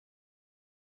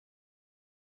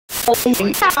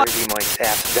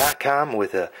CrazyMikesApps.com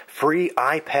with a free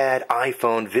iPad,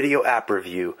 iPhone video app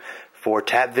review for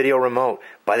Tap Video Remote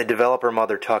by the developer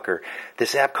Mother Tucker.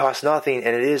 This app costs nothing,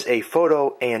 and it is a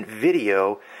photo and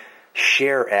video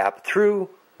share app through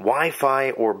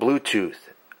Wi-Fi or Bluetooth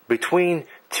between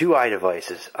two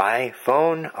iDevices,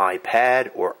 iPhone, iPad,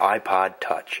 or iPod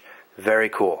Touch. Very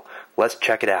cool. Let's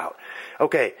check it out.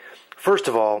 Okay, first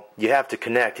of all, you have to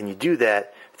connect, and you do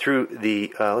that through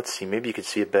the, let's see, maybe you can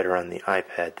see it better on the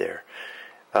iPad there.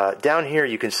 Down here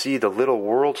you can see the little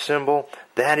world symbol.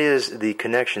 That is the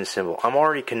connection symbol. I'm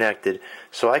already connected,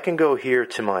 so I can go here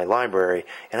to my library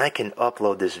and I can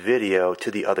upload this video to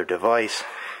the other device,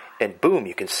 and boom,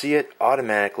 you can see it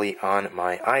automatically on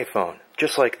my iPhone,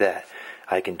 just like that.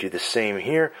 I can do the same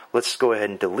here. Let's go ahead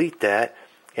and delete that,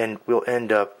 and we'll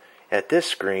end up at this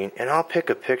screen, and I'll pick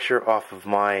a picture off of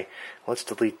my, let's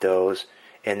delete those,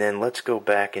 and then let's go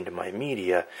back into my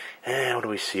media, and what do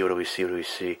we see, what do we see, what do we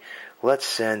see? Let's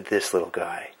send this little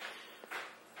guy.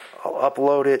 I'll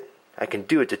upload it. I can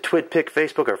do it to TwitPic,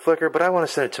 Facebook, or Flickr, but I want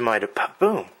to send it to my,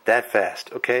 boom, that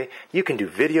fast, okay? You can do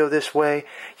video this way.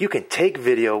 You can take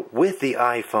video with the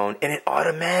iPhone, and it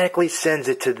automatically sends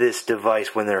it to this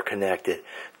device when they're connected.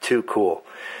 Too cool.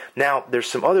 Now, there's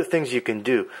some other things you can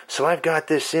do. So I've got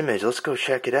this image. Let's go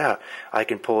check it out. I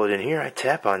can pull it in here. I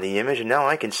tap on the image, and now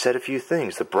I can set a few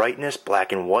things. The brightness,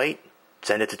 black and white.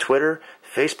 Send it to Twitter,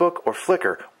 Facebook, or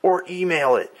Flickr, or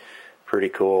email it. Pretty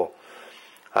cool.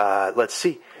 Let's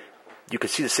see. You can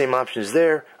see the same options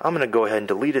there. I'm going to go ahead and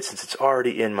delete it since it's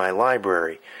already in my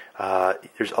library.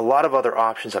 There's a lot of other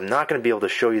options. I'm not going to be able to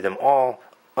show you them all,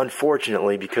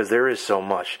 unfortunately, because there is so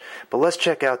much. But let's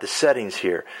check out the settings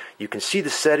here. You can see the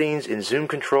settings in zoom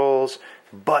controls,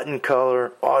 button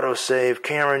color, autosave,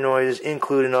 camera noises,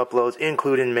 include in uploads,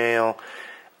 include in mail.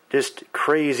 Just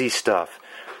crazy stuff.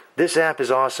 This app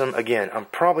is awesome. Again, I'm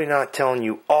probably not telling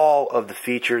you all of the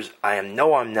features. I'm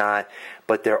not,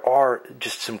 but there are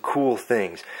just some cool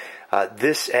things.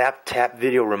 This app, Tap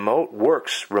Video Remote,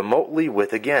 works remotely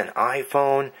with, again,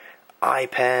 iPhone,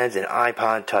 iPads, and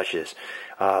iPod Touches.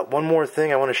 One more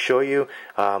thing I want to show you.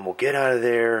 We'll get out of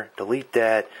there, delete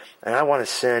that, and I want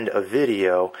to send a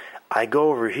video. I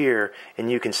go over here,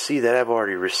 and you can see that I've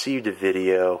already received a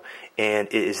video, and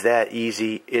it is that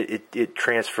easy. It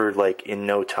transferred like in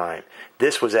no time.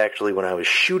 This was actually when I was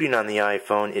shooting on the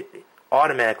iPhone. It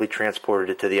automatically transported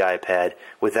it to the iPad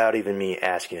without even me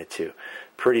asking it to.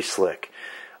 Pretty slick.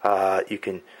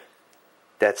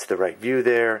 That's the right view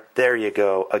there. There you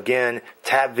go. Again,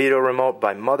 Tap Video Remote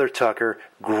by Mother Tucker.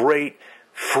 Great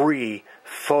free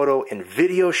photo and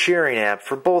video sharing app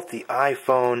for both the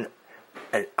iPhone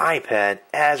and iPad,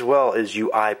 as well as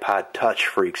you iPod Touch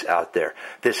freaks out there.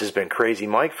 This has been Crazy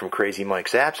Mike from Crazy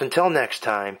Mike's Apps. Until next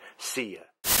time, see ya.